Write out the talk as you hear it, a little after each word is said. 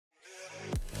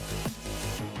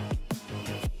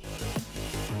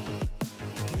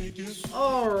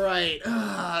Alright,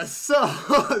 so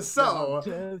 1,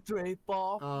 2, 3,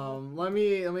 4. let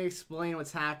me explain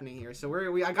what's happening here. So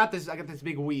I got this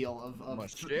big wheel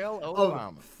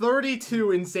of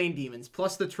 32 insane demons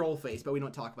plus the troll face, but we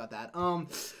don't talk about that.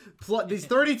 These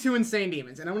 32 insane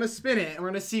demons, and I'm gonna spin it, and we're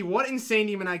gonna see what insane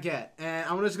demon I get, and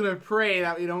I'm just gonna pray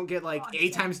that we don't get like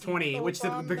 8 times 20, which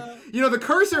the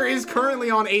cursor is currently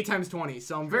on 8 times 20,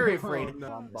 so I'm very afraid.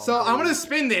 So I'm gonna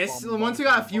spin this. Once we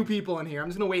got a few people in here, I'm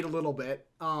just gonna wait a little bit.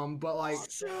 But like,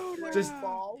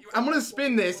 I'm gonna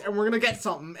spin this and we're gonna get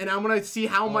something, and I'm gonna see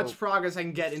how much progress I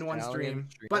can get in one stream.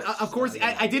 But of course,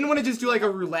 I didn't want to just do like a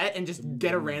roulette and just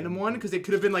get a random one, because it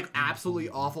could have been like absolutely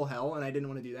awful hell, and I didn't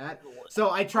want to do that.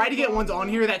 So I tried to get ones on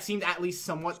here that seemed at least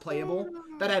somewhat playable,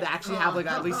 that I'd actually have like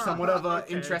at least somewhat of a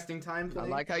interesting time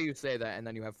playing. I like how you say that, and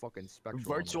then you have fucking spectral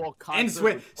Virtual and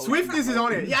Swiftness is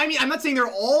on here. Yeah, I mean, I'm not saying they're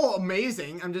all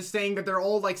amazing. I'm just saying that they're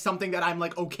all like something that I'm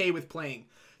like okay with playing.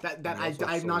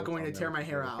 I'm not going to tear my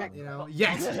hair out, you know?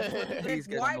 Yes!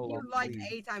 Why do you like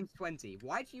 8 times 20?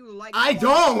 Why do you like... I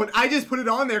don't! I just put it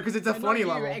on there because it's a funny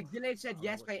level. Exilic said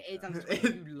yes, play 8 times 20.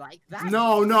 You like that?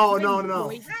 No.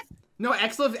 No,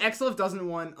 Xlif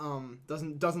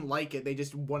doesn't like it. They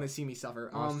just want to see me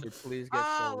suffer. Monster, please get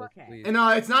Solus, please. And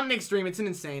it's not an extreme. It's an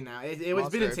insane now. It was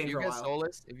been insane for a while.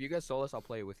 If you get Solus, I'll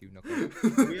play it with you. No.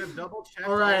 We have double checked.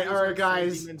 All right,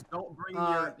 guys. Don't bring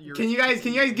can you guys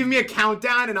give me a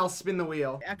countdown and I'll spin the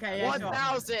wheel? Okay. Yeah,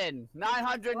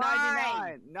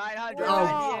 1,999,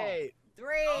 998.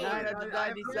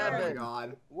 997. Oh my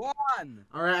god. 1.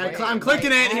 Alright, I'm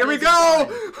clicking it. Here we go.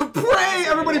 Pray,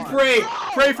 everybody pray.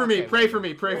 Pray for me. Pray.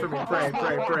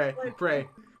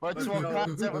 Virtual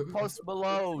content with Post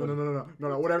Malone.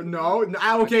 No, whatever. No.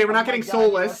 Okay, we're not getting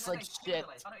soulless. Like shit.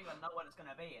 I don't even know what it's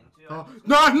gonna be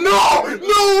No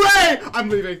way.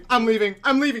 I'm leaving.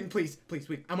 Please.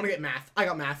 I'm gonna get math. I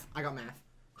got math.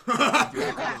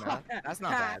 That's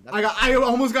not bad. I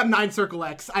almost got 9 circle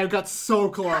X. I got so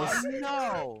close.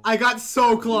 No. I got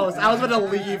so close. I was about to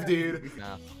leave, dude.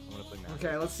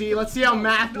 Okay, let's see how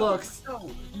math looks.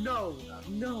 No.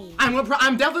 I'm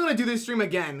definitely gonna do this stream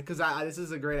again because this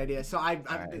is a great idea. So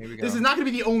this is not gonna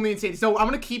be the only insane. So I'm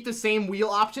gonna keep the same wheel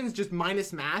options, just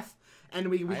minus math, and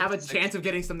we have a chance of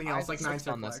getting something else like 9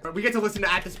 circle X. We get to listen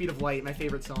to At the Speed of Light, my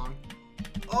favorite song.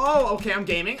 Oh, okay, I'm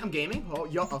gaming. Oh,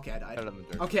 yo, okay, I died.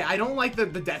 Okay, I don't like the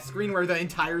death screen where the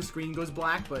entire screen goes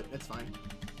black, but it's fine.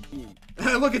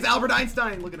 Look, it's Albert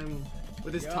Einstein. Look at him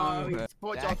with his tongue.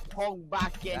 Put your tongue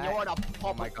back in. You're the pop.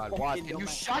 Oh my god, what? Can you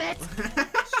shut it?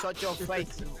 Shut your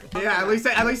face. Yeah, at least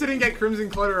I didn't get Crimson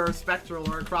Clutter or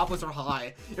Spectral or Acropolis or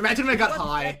High. Imagine if I got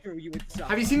High.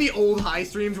 Have you seen the old High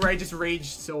streams where I just raged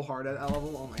so hard at that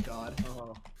level? Oh my god.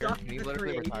 Can you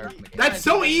literally retire from the game? That's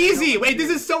so easy! Wait,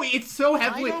 this is it's so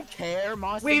heavily... I don't care,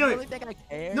 Monster. Wait, you really think I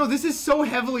care? No, this is so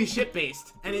heavily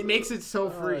shit-based, and it makes it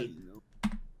so free.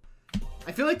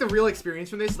 I feel like the real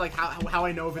experience from this, like how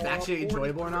I know if it's actually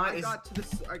enjoyable or not, is I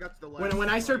got to the last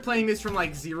when I start playing this from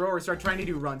like 0 or start trying to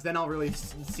do runs, then I'll really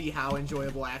see how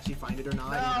enjoyable I actually find it or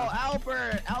not. No, you know?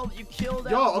 Albert, you killed Albert.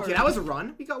 Yo, okay, that was a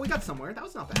run. We got somewhere. That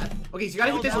was not bad. Okay, so you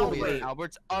gotta hit this late.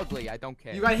 Albert's ugly. I don't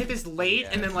care. You gotta hit this late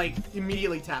and then like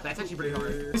immediately tap. That's actually pretty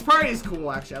hard. This part is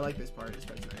cool, actually. I like this part. This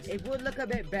part's nice. It would look a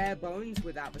bit bare bones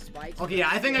without the spikes. Okay, yeah,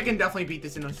 I think I can definitely beat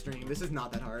this in a stream. This is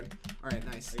not that hard. All right,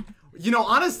 nice. You know,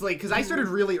 honestly, because I started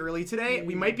really early today,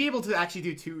 we might be able to actually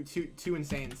do two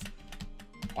insanes.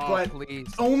 But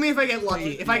please. Only if I get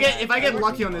lucky. If I get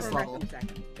lucky on this level.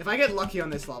 If I get lucky on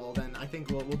this level, then I think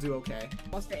we'll do okay.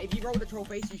 If you roll the troll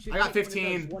face, you should. I got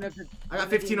 15. I got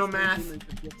 15 on math.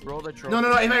 Roll the troll.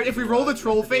 No. If we roll the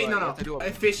troll face, no.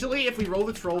 Officially, if we roll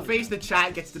the troll face, the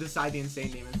chat gets to decide the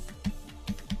insane demon.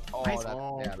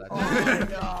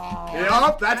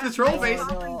 Yup, that's the troll face.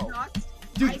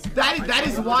 Dude, that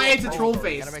is why it's a troll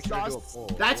face.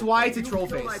 That's why it's a troll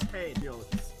face.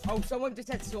 Oh, someone just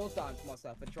had sword dance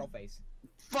monster for troll face.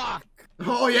 Fuck.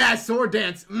 Oh yeah, sword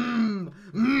dance.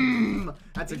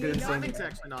 That's a good insane demon.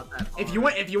 actually not that hard. If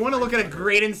you want to look at a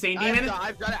great insane demon,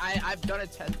 I've done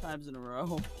it 10 times in a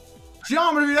row.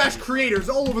 Geometry Dash creators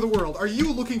all over the world, are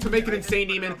you looking to make an insane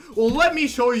demon? Well, let me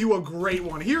show you a great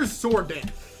one. Here's sword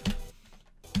dance.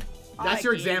 That's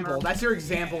your example. That's your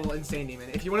example insane demon.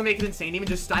 If you want to make an insane demon,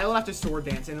 just style it after sword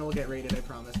dance and it'll get rated, I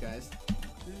promise, guys.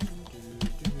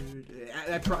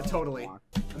 Totally.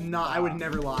 I would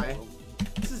never lie.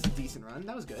 This is a decent run.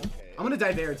 That was good. I'm gonna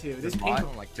die there too. This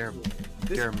pink. Like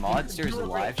DerModster's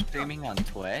live streaming on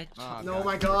Twitch. No,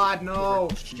 my God, no.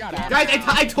 Shut up. Guys,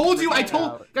 I told you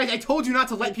not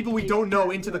to let people we don't know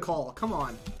into the call. Come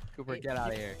on. Cooper, get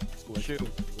out of here. Shoot.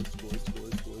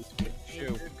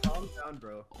 Calm down. down,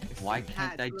 bro. Why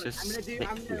can't I Look, just I'm gonna sit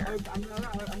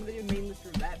do mainless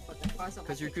roulette, but the first time.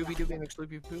 Because you're Gooby Doo being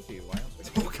Sloopy Poopy. Why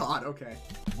else? Oh god, okay.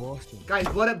 Guys,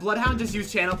 Bloodhound just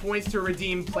used channel points to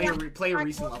redeem play a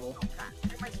recent level.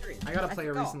 I gotta play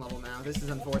a recent level now. This is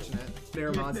unfortunate.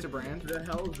 DerModster brand. The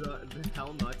hell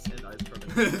nuts and ice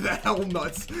cream. The hell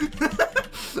nuts.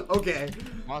 Okay.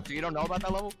 Monster, you don't know about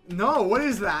that level? No, what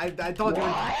is that? I thought you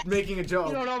were making a joke.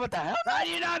 You don't know about the hell? How do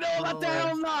you not know about the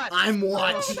hell nuts? I'm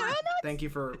watching. Thank you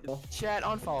for. Chat,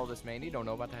 unfollow this man. You don't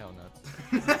know about the hell nuts.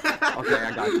 Okay,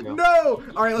 I got you. No.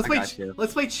 All right, let's I got you.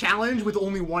 play challenge with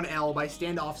only one L by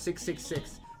Standoff 666.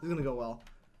 This is gonna go well.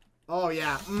 Oh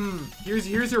yeah. Here's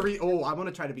a oh, I want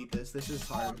to try to beat this. This is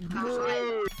hard.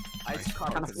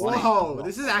 Whoa,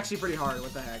 this is actually pretty hard.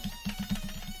 What the heck?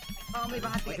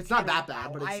 Like it's not that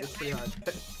bad, but it's pretty hard.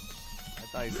 I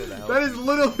thought you said the hell. That is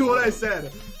literally what I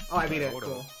said. Oh, I beat it.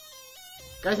 Cool.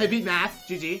 Guys, I beat math.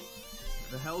 GG.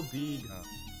 The hell bead.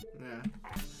 Yeah.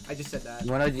 I just said that.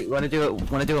 You wanna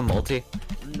do a multi?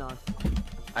 No.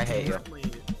 I hate you.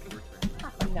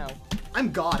 No.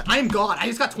 I'm God. I am God. I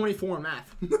just got 24 in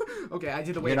math. Okay, I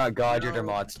did the way. You're not God, you're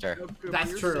DerModster.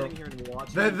 That's true.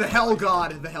 The hell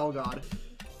God. The hell God.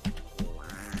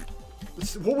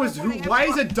 What was who? Why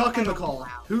is a duck in the call?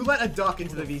 Who let a duck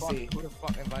into the VC? Who the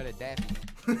fuck invited Daffy?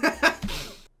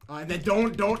 And then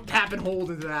don't tap and hold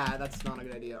into that. That's not a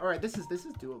good idea. All right, this is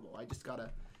doable. I just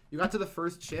gotta. You got to the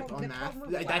first chip on math.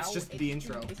 That's just the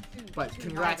intro. But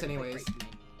congrats anyways.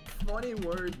 Funny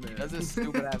word, man. Does this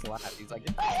stupid ass laugh? He's like,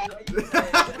 he was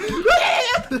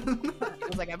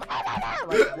like,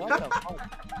 what the fuck?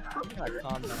 You gotta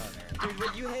calm down,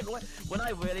 man. Dude, when I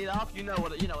really laugh, you know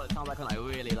what it sounds like when I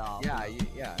really laugh. Yeah,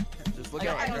 yeah. Just look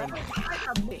at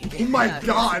it. Oh my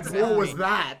God! What was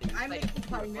that? I'm making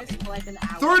playing this for like an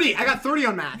hour. 30. I got 30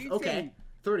 on math. Okay.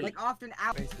 30. Like after an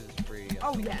hour. This is free.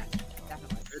 Oh yeah,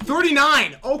 definitely.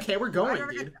 39. Okay, we're going,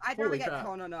 dude. I Holy get crap.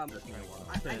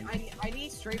 I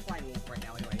need straight line rules right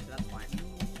now anyway, so that's fine.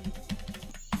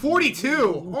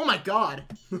 42. Oh my God.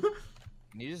 Can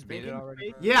you just beat it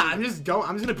already? Yeah, I'm just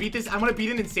gonna beat this. I'm gonna beat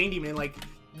an insane demon in like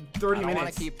 30 I minutes.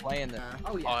 want to keep playing this.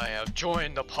 Oh yeah. I have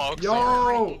joined the Pog Yo,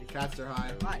 Zone. cats are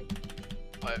high. Right.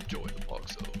 I have joined the Pog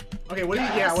Zone. Okay, what do you?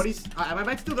 Yeah, what do you? Am I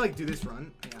about to like do this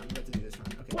run? Yeah, I'm about to do this run.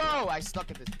 Okay. Whoa! I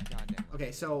stuck at this. Goddamn.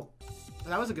 Okay, so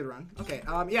that was a good run. Okay,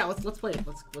 yeah, let's play it.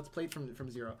 Let's play it from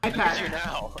zero. Look at you iPad.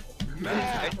 now.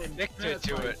 I stick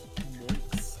to it.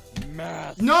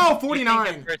 Math. No,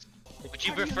 49. Would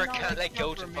you prefer Can't Let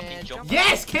Go to fucking Jump?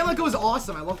 Yes, Can't Let Go is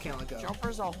awesome. I love Can't Let Go.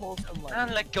 Jumper's a wholesome like.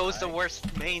 Can't Let Go is the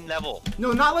worst main level.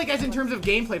 No, not like as in terms of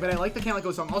gameplay, but I like the Can't Let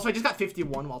Go song. Also, I just got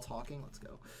 51 while talking. Let's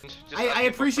go. I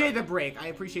appreciate the break. I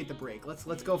appreciate the break. Let's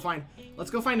go find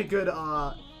a good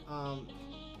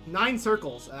 9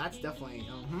 circles. That's definitely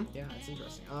yeah, that's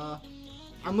interesting.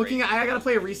 I'm looking at I gotta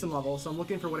play a recent level, so I'm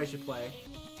looking for what I should play.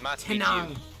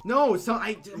 Tenang. No, so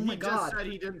oh my God. He just said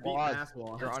he didn't beat math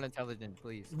wall. You're unintelligent,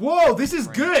 please. Whoa, this is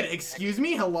good. Excuse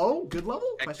me. Hello, good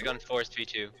level? Hexagon Forest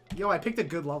V2. Yo, I picked a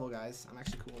good level, guys. I'm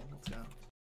actually cool. Let's go.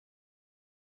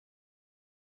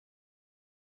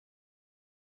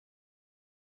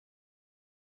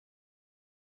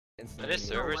 Are this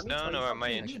servers down or am I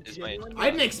is my? I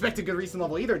didn't expect a good recent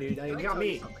level either, dude. You got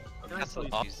me. That's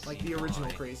Like the original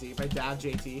crazy by Dav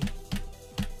JT.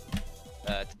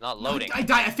 It's not loading. I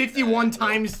die at 51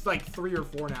 times like 3 or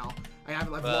 4 now. I've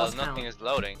lost count. Nothing is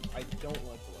loading. I don't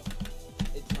like the level.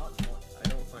 It's not fun. I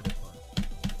don't find it fun.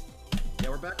 Yeah,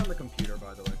 we're back on the computer,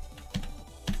 by the way.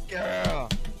 Yeah.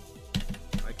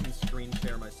 I can screen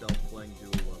share myself playing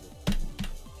dual level.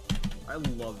 I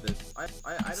love this. I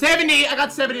 70! I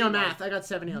got 70 on math. I got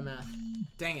 70 on math.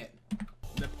 Dang it.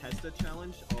 The Pesta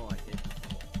challenge? Oh, I hate it.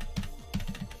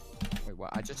 Wait, what?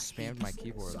 I just spammed my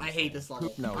keyboard. I hate this level.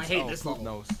 Poop nose. I hate this level.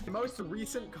 Nose. The most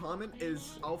recent comment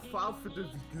is, I'll file for the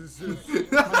most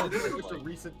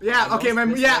recent Yeah, okay,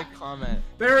 Comment.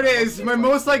 there it is. My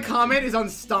most liked comment is on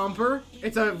Stomper.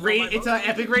 It's a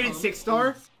epic rated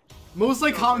 6-star. Most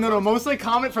liked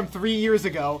comment from 3 years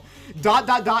ago. ...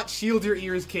 shield your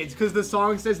ears, kids, because the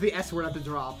song says the S word at the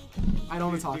drop. I don't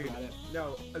want to talk about it.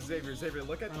 No, Xavier,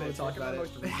 look at this. Talk about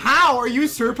it. How are you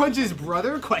Sir Punch's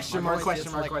brother? Question mark.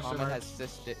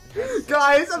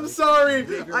 Guys, I'm sorry.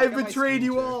 I betrayed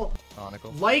you all.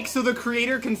 Like so the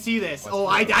creator can see this. Oh,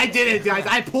 I did it, guys.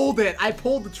 I pulled it. I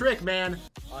pulled the trick, man.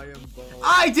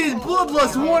 I did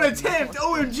Bloodlust 1 attempt.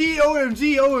 OMG,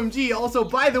 OMG, OMG. Also,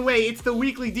 by the way, it's the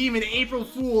weekly demon April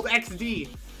Fool's XD.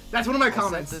 That's one of my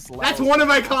comments. That's one of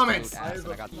my comments.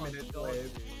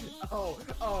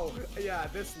 Oh, yeah,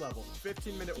 this level.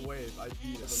 15-minute wave. I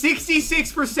beat it.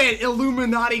 66%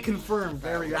 Illuminati confirmed.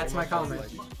 There we go. That's my comment.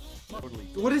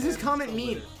 What does this comment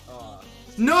mean?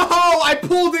 No, I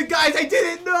pulled it, guys. I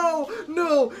did it.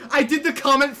 No. I did the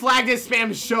comment flagged as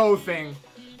spam show thing.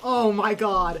 Oh my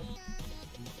god.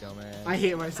 I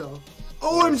hate myself.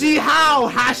 OMG, how?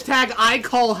 Hashtag I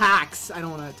call hacks. I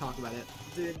don't want to talk about it.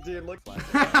 Dude, look.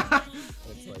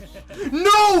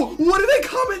 No! What did I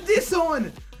comment this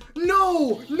on?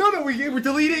 No, we're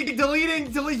deleting.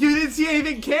 You didn't see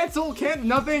anything. Cancel.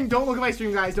 Nothing. Don't look at my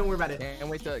stream, guys. Don't worry about it. Can't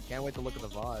wait to look at the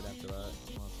VOD after that.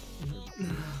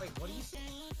 Wait, what are you saying?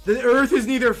 The Earth is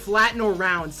neither flat nor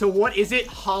round. So what is it?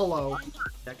 Hollow.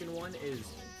 Second one is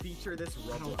feature this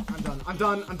rubble. I'm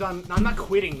done. No, I'm not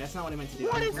quitting. That's not what I meant to do.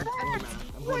 What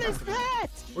is that?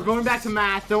 We're going back to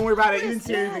math. Don't worry about it. You didn't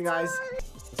see anything, guys.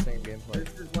 It's the same gameplay.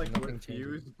 This is like Nothing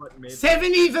refused, but made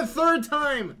 70 the third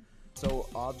time. So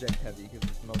object heavy because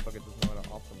this motherfucker doesn't know how to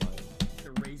optimize.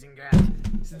 The raising gap.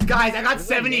 Guys, I got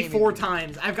 74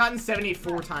 times. I've gotten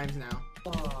 74 times now.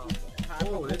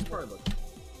 Oh, this part looks.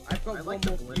 I've got I one like the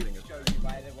more blending nuke to show you,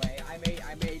 by the way. I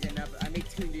made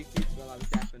 2 nukes while I was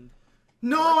deafened.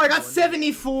 No, I got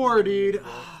 74, dude.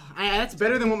 That's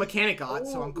better than what Mechanic got,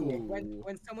 so I'm cool.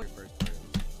 When someone first.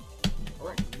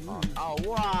 Oh,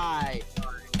 why?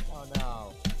 Oh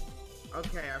no.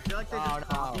 Okay, I feel like they just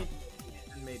copied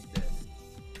and made this.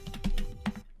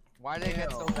 Why did they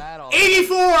get so bad all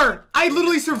 84! I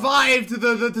literally survived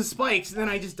the spikes, and then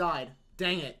I just died.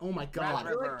 Dang it. Oh my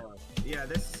god. Yeah,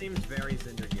 this seems very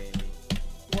Zinder gamey.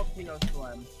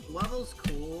 Level's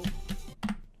cool.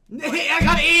 I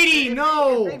got 80!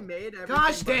 No! They made everything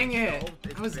Gosh by dang it. themselves.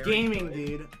 It's I was very gaming, good.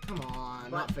 dude. Come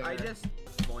on, not But fair. I just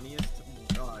funniest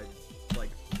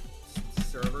like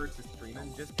server to stream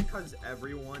in just because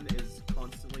everyone is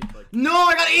constantly like. No,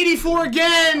 I got 84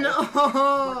 again!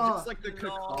 Just like the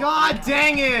God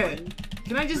dang it!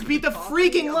 Can I just beat the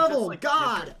freaking level?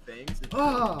 God!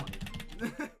 Oh.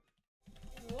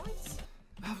 What?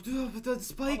 Dude, the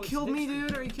spike killed me,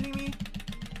 dude. Are you kidding me?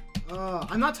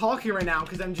 I'm not talking right now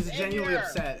because I'm just genuinely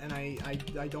upset, and I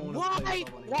don't want to play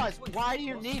this level. Why do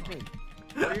you need me?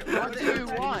 What do you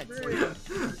want?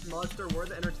 Monster, we're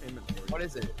the entertainment for you. What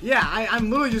is it? Yeah, I'm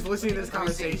literally just listening to this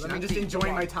conversation. I'm just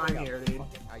enjoying my time here, dude.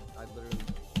 I literally.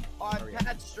 On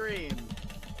Pat stream.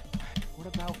 What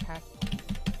about Pat?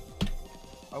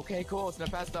 Okay, cool. It's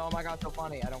Nepesta. Oh my god, so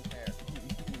funny. I don't care.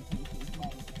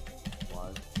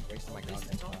 Was wasting my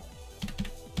content.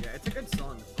 Yeah, it's a good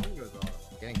song. The song goes off.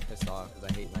 I'm getting pissed off because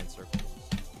I hate 9 circles.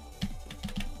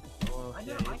 Oh, I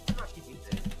can actually beat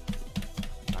it.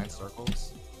 9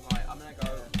 circles? Alright, I'm gonna go.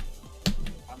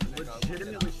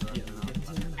 Legitimately shit.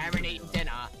 I haven't eaten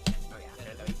dinner. Oh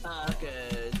yeah.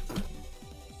 Okay.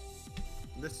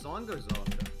 This song goes off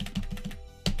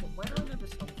though. Where do I know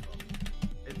this song from?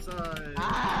 It's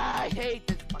I hate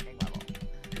this fucking level.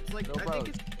 it's like No I think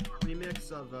it's a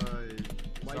remix of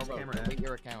Lights Sorbo, Camera delete X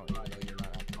your account. Even though you're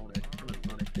not on it. from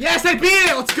Sonic. Yes, I beat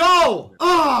it! Let's go!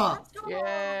 Ugh!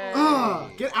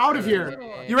 Yay! Get out of here!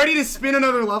 You ready to spin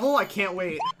another level? I can't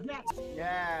wait.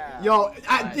 Yeah. Yo,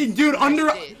 dude, under.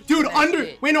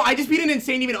 it. Wait, no, I just beat an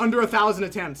insane even under 1,000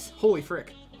 attempts. Holy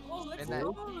frick. And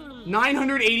then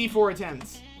 984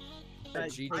 attempts.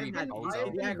 I've been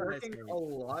working a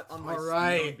lot on my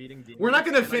Alright. beating demons. We're not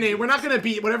gonna finish. We're not gonna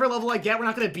beat whatever level I get. We're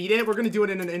not gonna beat it. We're gonna do it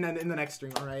in the next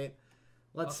stream. All right.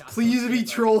 Let's please be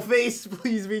troll face.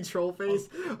 Please be troll face.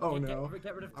 Oh no.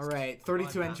 All right.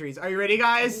 32 entries. Are you ready,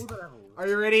 guys? Are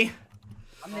you ready?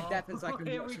 I'm the deaf so I can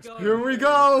Here we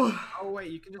go. Oh wait,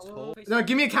 you can just hold. No,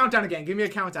 give me a countdown again. Give me a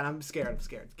countdown. I'm scared.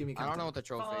 Give me a I don't know countdown. what the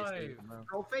troll face is.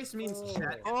 Troll face means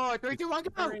chat. Oh, 3, 2, 1,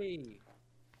 go! 3,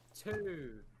 2,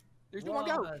 3, 2, 1,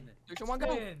 go! 3, 2, 1,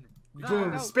 go!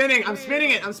 Boom. Spinning. I'm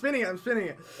spinning it. I'm spinning it.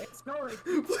 It's going.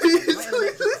 Please.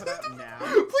 Now.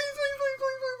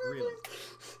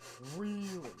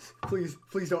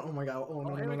 Please don't. Oh my god. Oh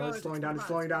no. It's slowing down.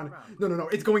 No.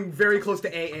 It's going very close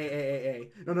to A.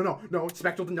 No.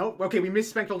 Spectral. No. Okay, we missed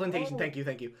spectral dentation. Thank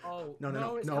you. Oh,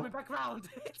 No. It's coming back around.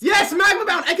 Yes, magma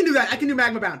bound. I can do that. I can do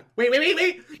magma bound. Wait.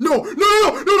 No,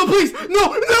 please.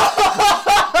 No.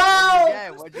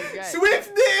 What'd you get?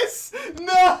 Swiftness.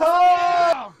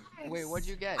 No. Wait, what'd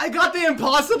you get? I got the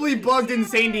impossibly bugged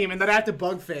insane demon that I have to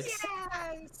bug fix.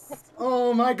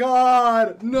 Oh my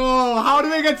god. No. How do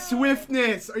I get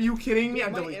swiftness? Are you kidding me?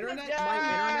 I'm My deleting.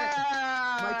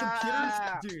 my computer's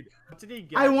dude. What did he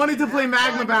get? I wanted to play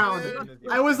magma bound.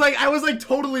 I was like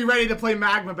totally ready to play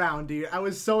magma bound, dude. I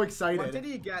was so What did excited.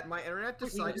 he get? My internet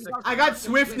decided to. I got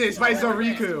swiftness by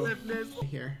Zoriku.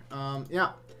 Here.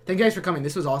 Yeah. Thank you guys for coming.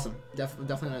 This was awesome. Definitely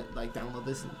gonna like download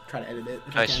this and try to edit it.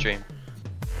 if I Nice can. stream.